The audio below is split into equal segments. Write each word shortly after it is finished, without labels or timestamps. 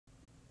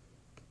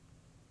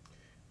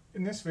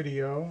In this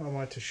video, I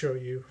want to show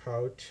you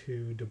how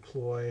to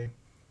deploy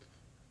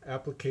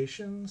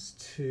applications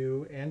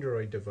to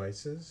Android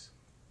devices.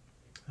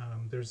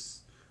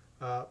 There's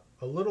a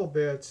little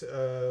bit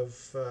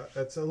of,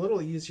 it's a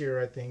little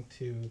easier, I think,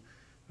 to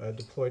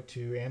deploy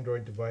to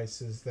Android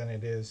devices than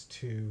it is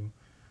to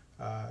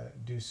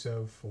do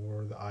so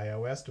for the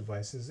iOS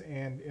devices.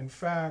 And in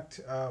fact,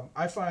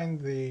 I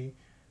find the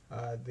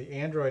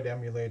Android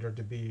emulator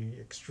to be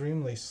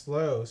extremely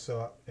slow.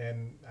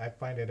 And I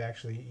find it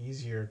actually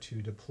easier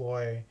to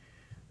deploy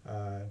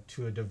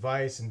to a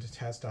device and to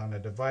test on a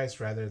device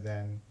rather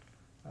than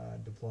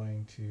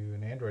deploying to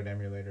an Android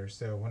emulator.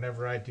 So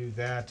whenever I do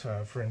that,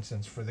 for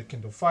instance, for the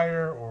Kindle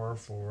Fire or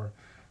for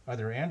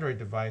other Android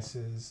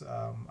devices,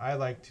 I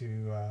like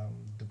to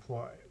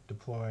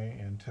deploy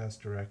and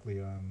test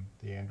directly on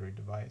the Android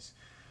device.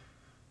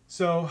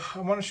 So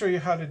I want to show you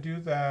how to do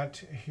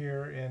that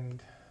here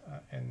in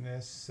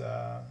this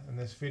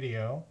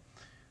video.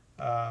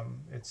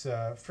 It's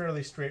a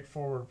fairly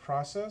straightforward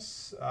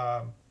process.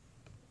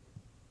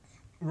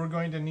 We're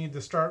going to need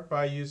to start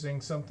by using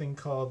something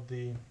called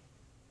the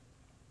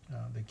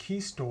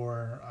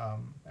KeyStore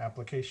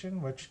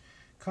application, which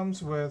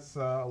comes with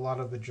a lot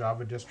of the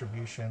Java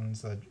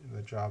distributions, the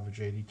Java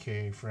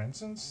JDK, for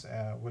instance,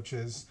 which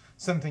is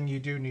something you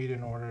do need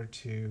in order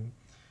to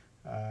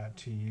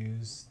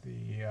use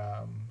the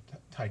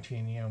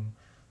Titanium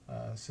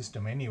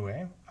system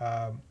anyway.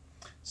 One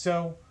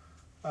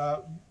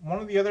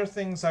of the other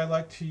things I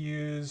like to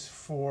use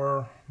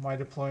for my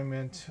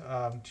deployment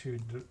to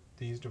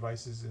these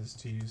devices is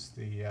to use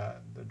the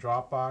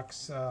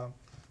Dropbox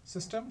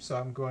system. So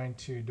I'm going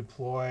to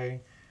deploy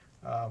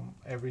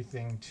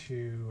everything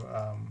to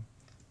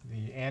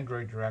the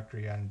Android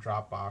directory on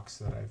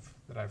Dropbox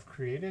that I've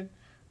created.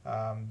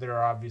 There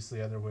are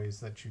obviously other ways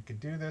that you could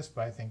do this,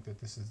 but I think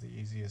that this is the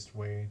easiest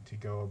way to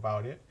go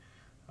about it.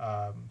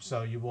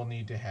 So you will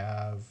need to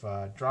have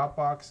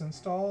Dropbox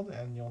installed,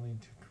 and you'll need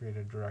to create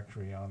a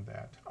directory on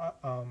that.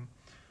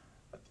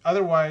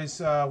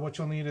 Otherwise, what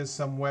you'll need is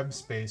some web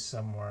space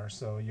somewhere.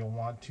 So you'll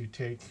want to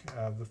take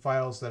the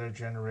files that are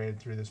generated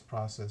through this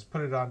process,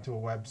 put it onto a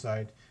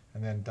website,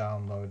 and then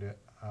download it.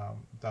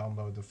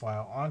 Download the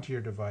file onto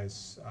your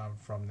device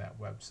from that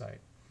website.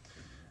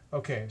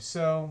 Okay,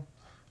 so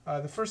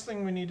the first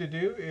thing we need to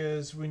do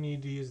is we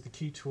need to use the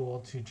key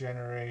tool to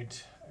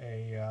generate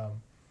a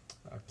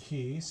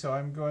key. So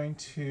I'm going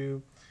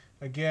to,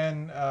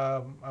 again,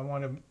 I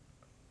want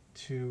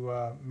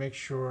to make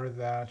sure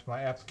that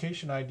my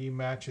application ID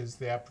matches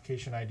the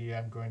application ID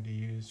I'm going to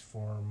use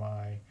for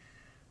my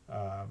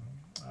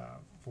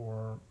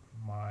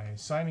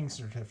signing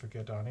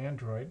certificate on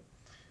Android.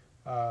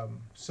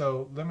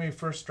 So let me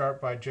first start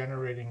by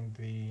generating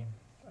the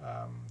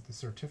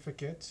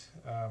certificate,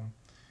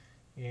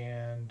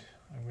 and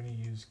I'm going to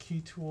use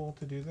key tool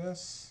to do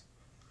this.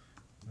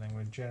 And I'm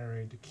going to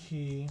generate the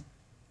key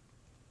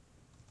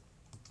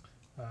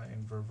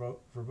in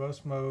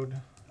verbose mode,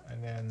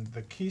 and then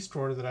the key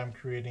store that I'm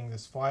creating,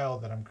 this file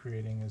that I'm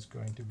creating, is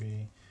going to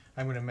be,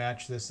 I'm going to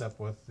match this up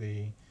with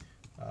the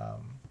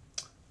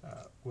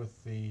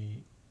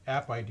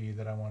app ID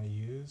that I want to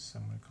use.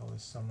 I'm going to call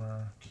this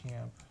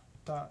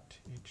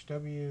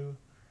summercamp.hw,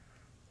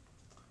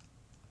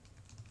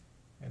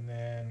 and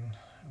then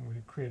I'm going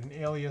to create an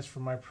alias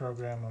for my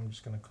program. I'm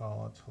just going to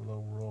call it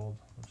hello world.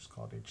 I'll just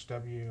call it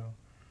HW,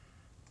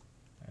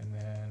 and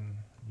then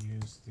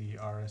use the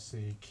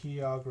RSA key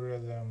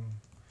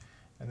algorithm,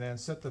 and then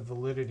set the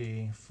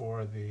validity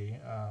for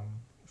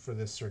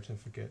this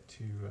certificate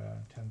to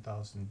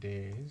 10,000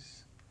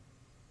 days.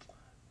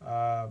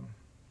 And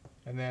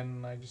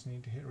then I just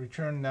need to hit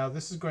return. Now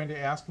this is going to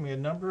ask me a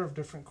number of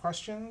different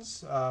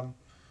questions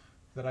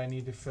that I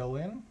need to fill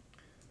in.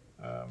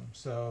 I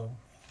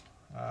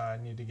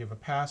need to give a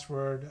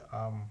password.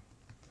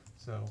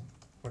 So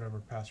whatever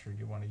password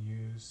you want to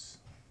use.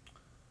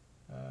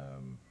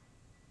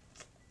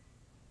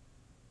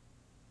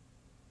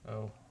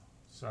 Oh,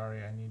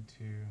 sorry, I need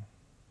to,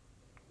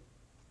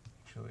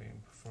 actually,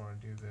 before I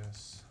do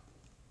this,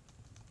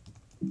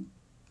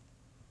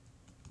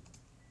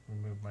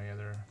 remove my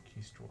other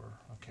key store.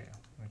 Okay,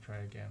 let me try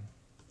again.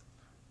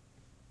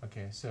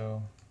 Okay,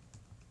 so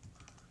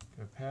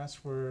give a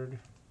password,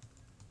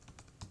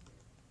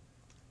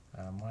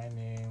 my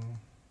name,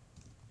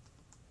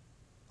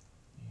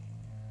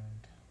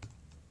 and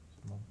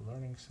Mobile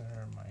Learning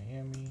Center,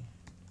 Miami,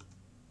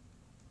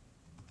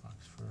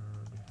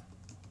 Oxford,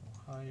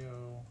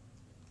 Ohio,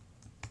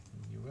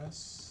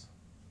 US,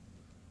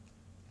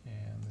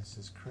 and this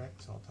is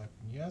correct, so I'll type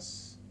in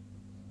yes.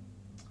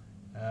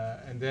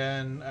 And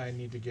then I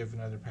need to give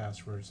another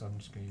password, so I'm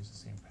just going to use the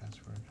same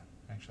password.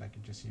 Actually, I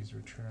could just use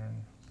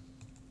return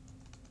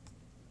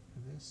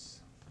for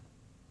this.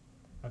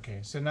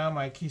 Okay, so now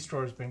my key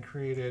store has been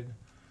created.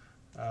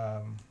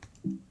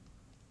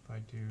 If I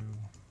do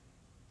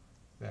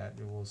that,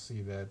 you will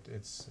see that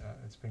it's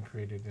been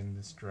created in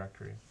this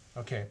directory.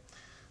 Okay,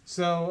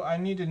 so I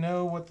need to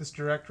know what this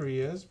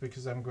directory is,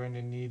 because I'm going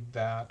to need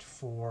that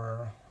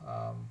for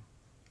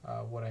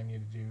what I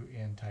need to do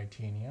in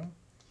Titanium.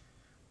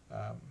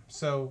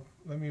 So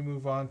let me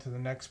move on to the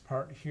next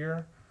part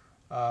here.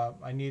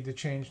 I need to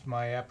change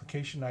my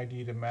application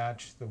ID to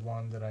match the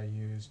one that I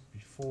used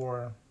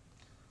before.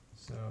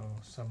 So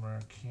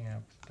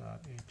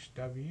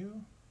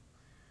summercamp.hw.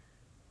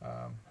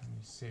 Let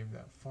me save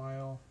that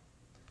file.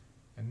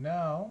 And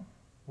now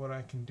what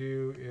I can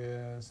do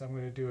is I'm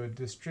going to do a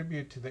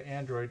distribute to the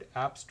Android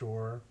App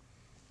Store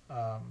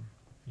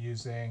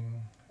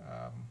using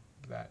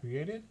that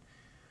created.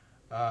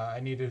 I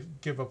need to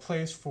give a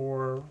place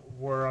for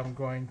where I'm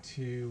going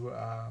to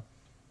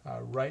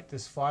write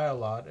this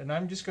file out, and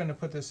I'm just going to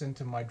put this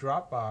into my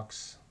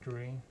Dropbox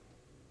directory.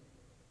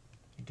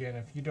 Again,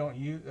 if you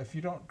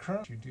don't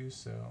currently do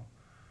so.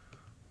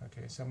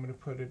 Okay, so I'm going to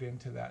put it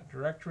into that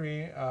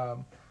directory.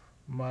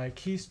 My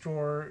key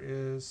store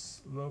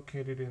is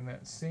located in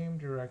that same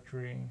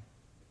directory.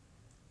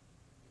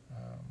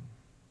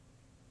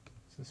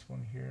 It's this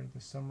one here,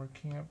 the summer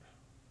camp.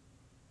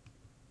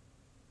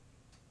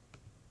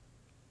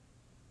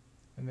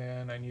 And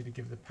then I need to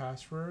give the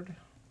password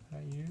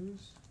I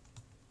use.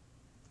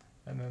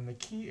 And then the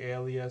key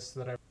alias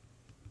that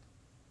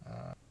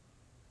the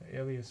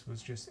alias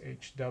was just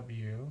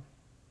HW.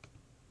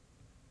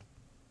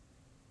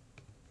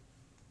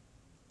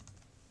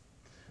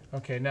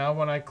 Okay, now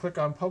when I click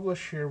on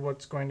publish here,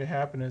 what's going to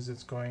happen is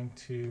it's going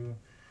to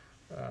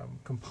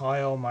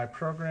compile my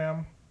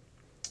program,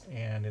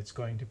 and it's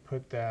going to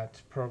put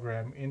that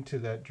program into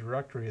that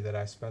directory that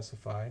I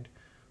specified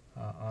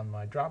on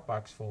my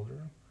Dropbox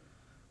folder.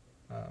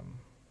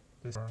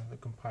 This is for the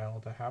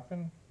compile to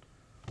happen.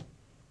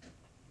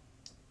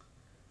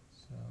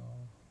 So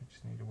I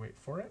just need to wait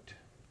for it.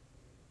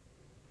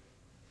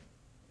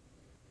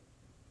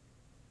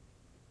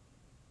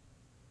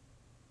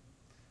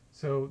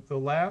 So the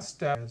last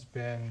step has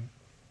been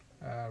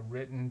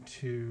written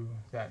to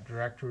that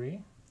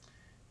directory.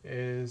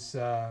 Is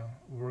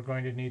we're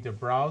going to need to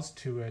browse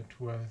to it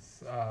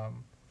with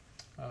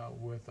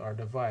our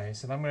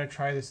device, and I'm going to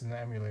try this in the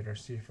emulator,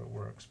 see if it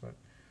works. But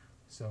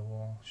so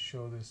we'll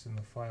show this in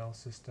the file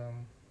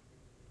system,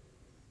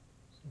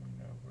 so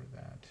we know where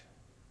that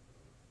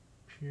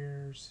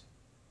appears.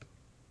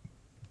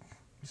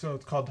 So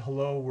it's called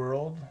hello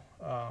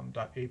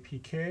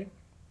world.apk.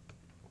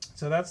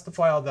 So that's the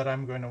file that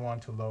I'm going to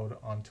want to load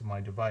onto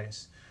my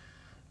device.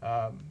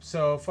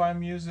 So if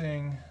I'm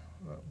using,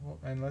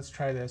 and let's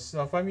try this.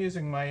 So if I'm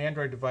using my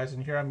Android device,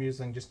 and here I'm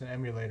using just an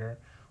emulator,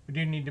 we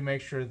do need to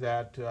make sure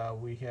that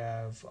we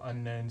have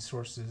unknown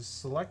sources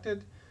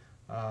selected.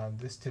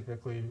 This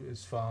typically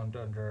is found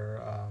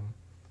under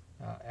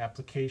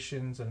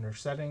applications, under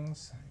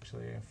settings.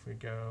 Actually, if we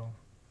go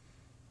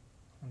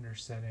under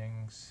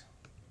settings,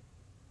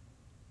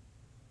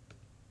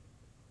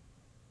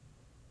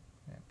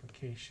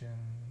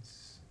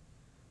 applications,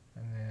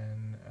 and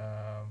then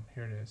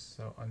here it is,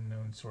 so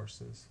unknown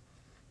sources.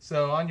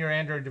 So on your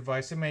Android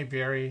device, it may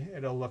vary.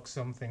 It'll look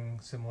something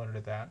similar to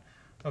that.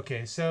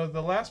 Okay, so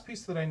the last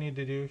piece that I need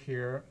to do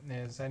here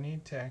is I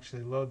need to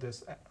actually load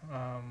this.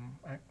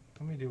 Let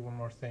me do one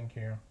more thing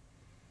here.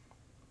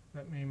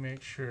 Let me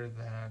make sure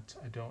that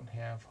I don't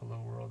have Hello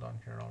World on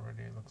here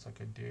already. It looks like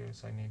I do,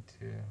 so I need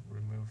to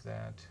remove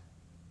that.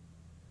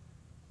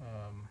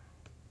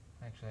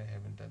 Actually, I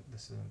haven't done,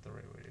 this isn't the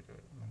right way to do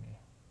it.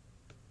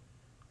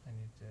 I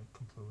need to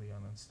completely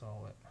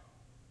uninstall it,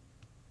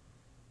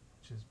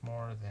 which is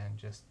more than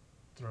just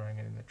throwing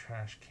it in the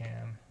trash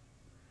can.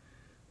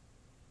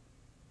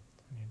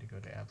 I need to go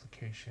to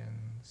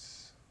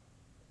applications,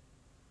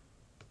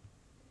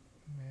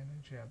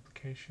 manage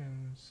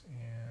applications,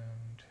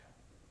 and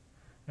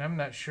I'm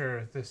not sure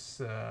if this,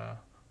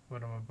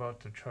 what I'm about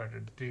to try to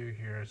do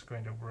here is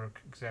going to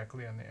work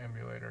exactly on the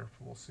emulator.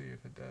 We'll see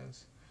if it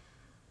does.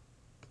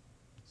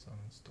 Let's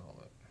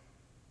uninstall it.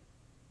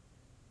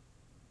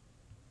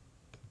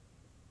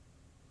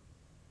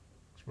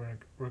 So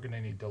we're going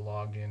to need to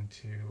log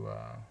into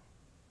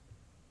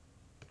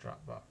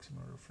Dropbox in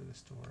order for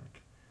this to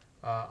work.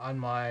 On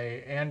my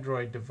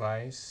Android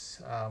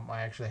device,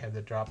 I actually have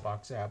the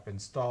Dropbox app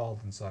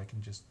installed, and so I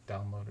can just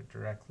download it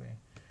directly.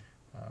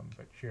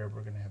 But here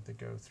we're going to have to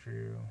go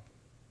through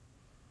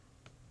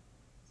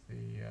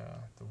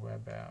the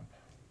web app.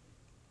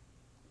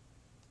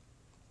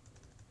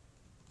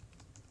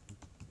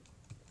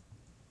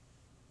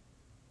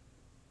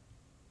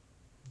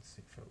 Let's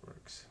see if it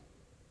works.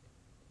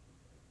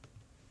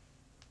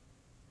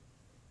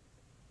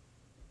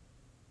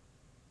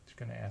 It's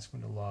going to ask me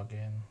to log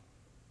in.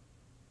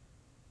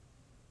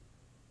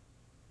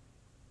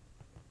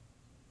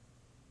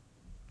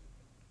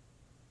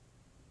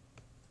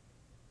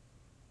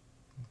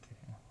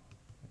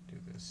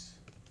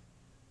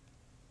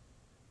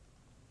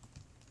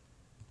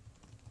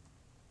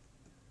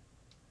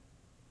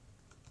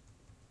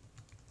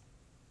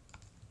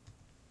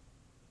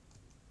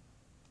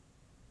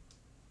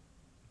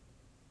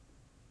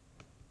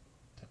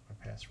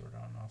 Password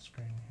on off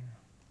screen here.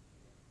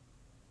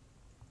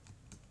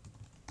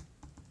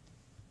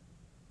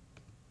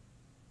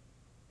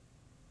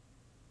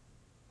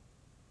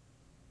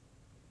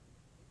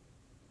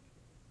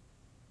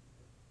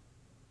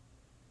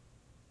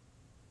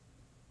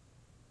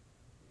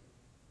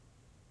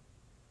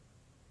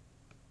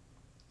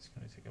 It's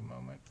going to take a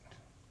moment.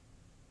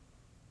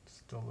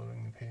 Still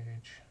loading the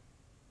page.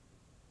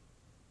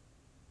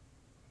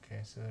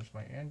 Okay, so there's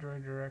my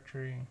Android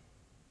directory.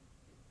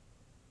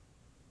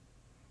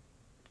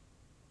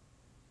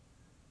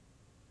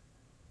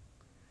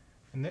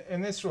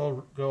 And this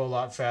will go a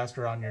lot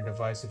faster on your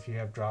device if you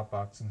have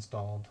Dropbox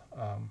installed.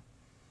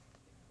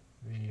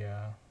 The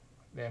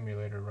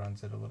emulator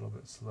runs it a little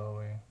bit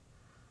slowly.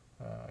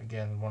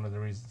 Again, one of the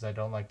reasons I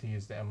don't like to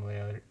use the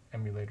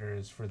emulator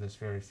is for this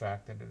very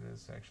fact that it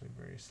is actually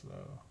very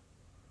slow.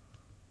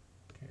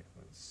 Okay,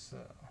 let's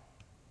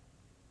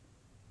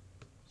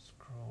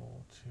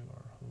scroll to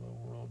our Hello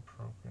World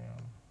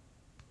program.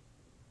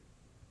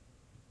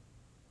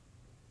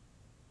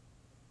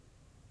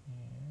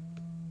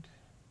 And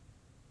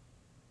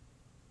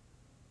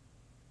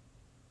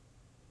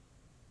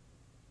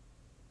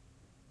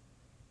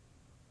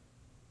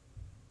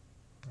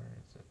where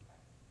is it?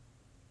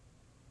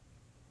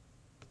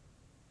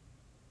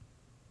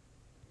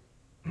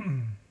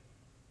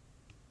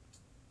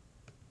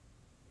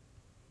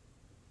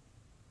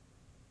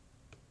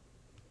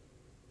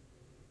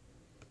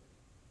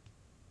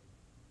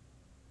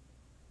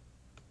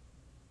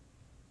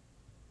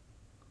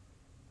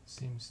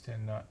 Seems to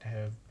not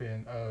have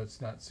been, oh,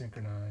 it's not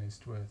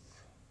synchronized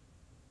with,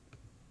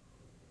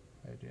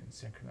 I didn't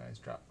synchronize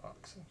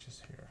Dropbox. It's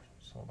just here.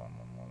 Just hold on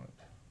one moment.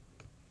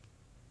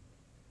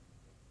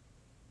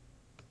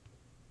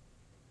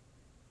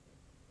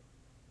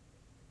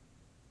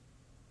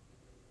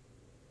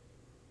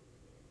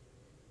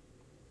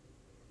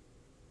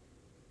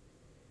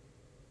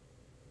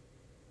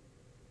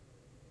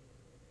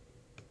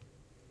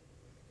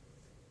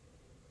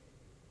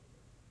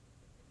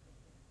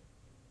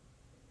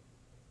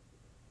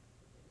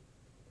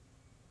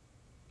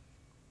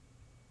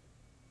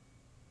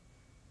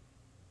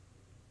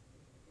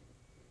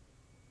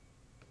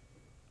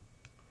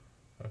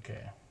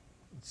 Okay,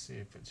 let's see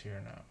if it's here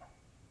now.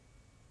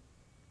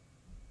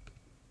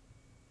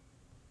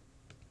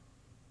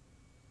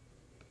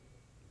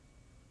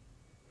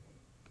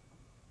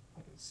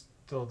 It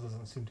still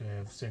doesn't seem to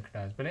have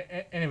synchronized, but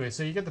anyway,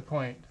 so you get the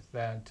point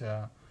that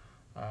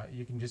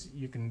you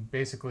can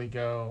basically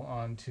go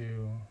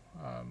onto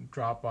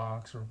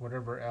Dropbox or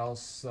whatever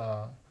else,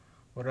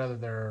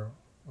 whatever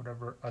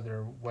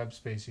other web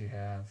space you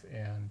have,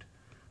 and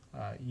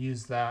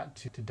use that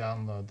to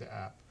download the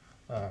app.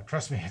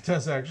 Trust me, it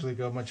does actually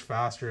go much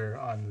faster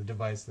on the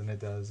device than it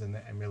does in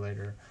the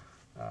emulator.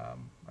 I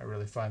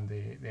really find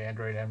the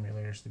Android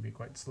emulators to be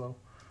quite slow,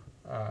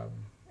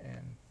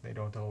 and they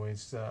don't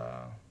always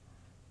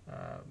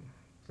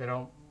they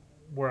don't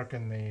work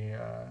in the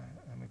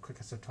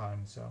quickest of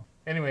time. So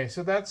anyway,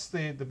 so that's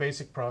the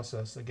basic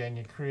process. Again,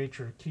 you create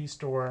your key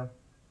store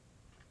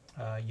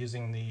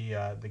using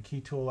the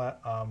key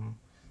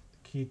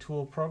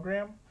tool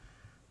program,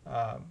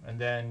 and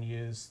then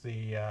use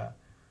the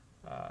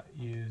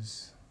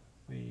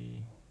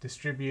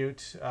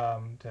distribute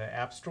to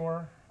App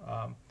Store.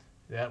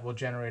 That will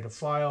generate a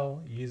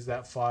file. Use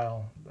that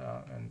file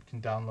and can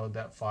download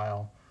that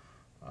file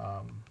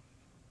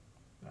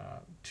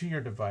to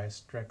your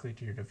device, directly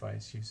to your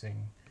device,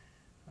 using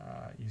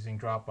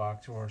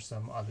Dropbox or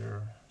some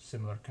other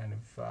similar kind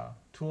of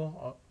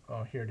tool.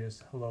 Oh, here it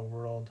is, Hello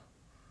World.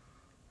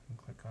 And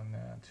click on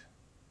that.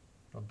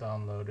 It'll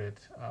download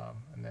it,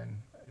 and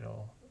then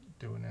it'll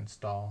do an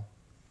install.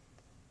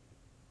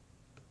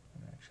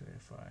 And actually,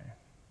 if I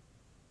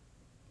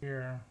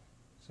here,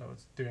 so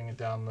it's doing a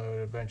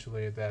download.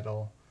 Eventually,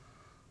 that'll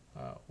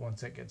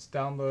once it gets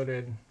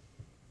downloaded,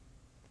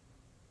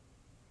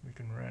 we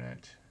can run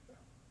it.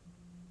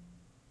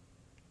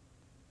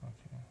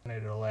 Okay, and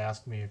it'll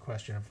ask me a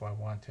question if I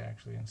want to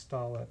actually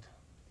install it.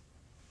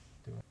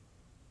 Do it.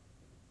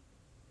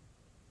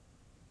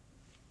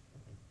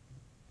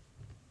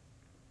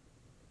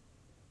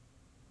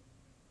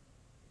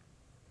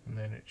 And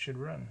then it should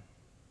run.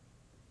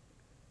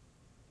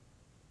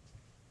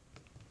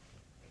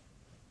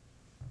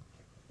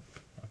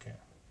 Okay,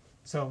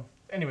 so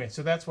anyway,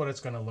 so that's what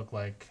it's going to look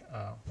like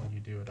when you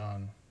do it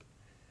on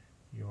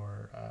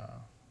your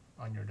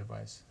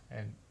device,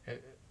 and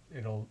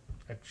it'll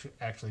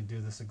actually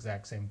do this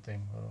exact same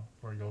thing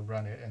where you'll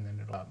run it and then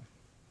it'll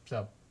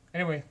so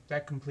anyway,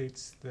 that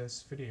completes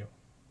this video.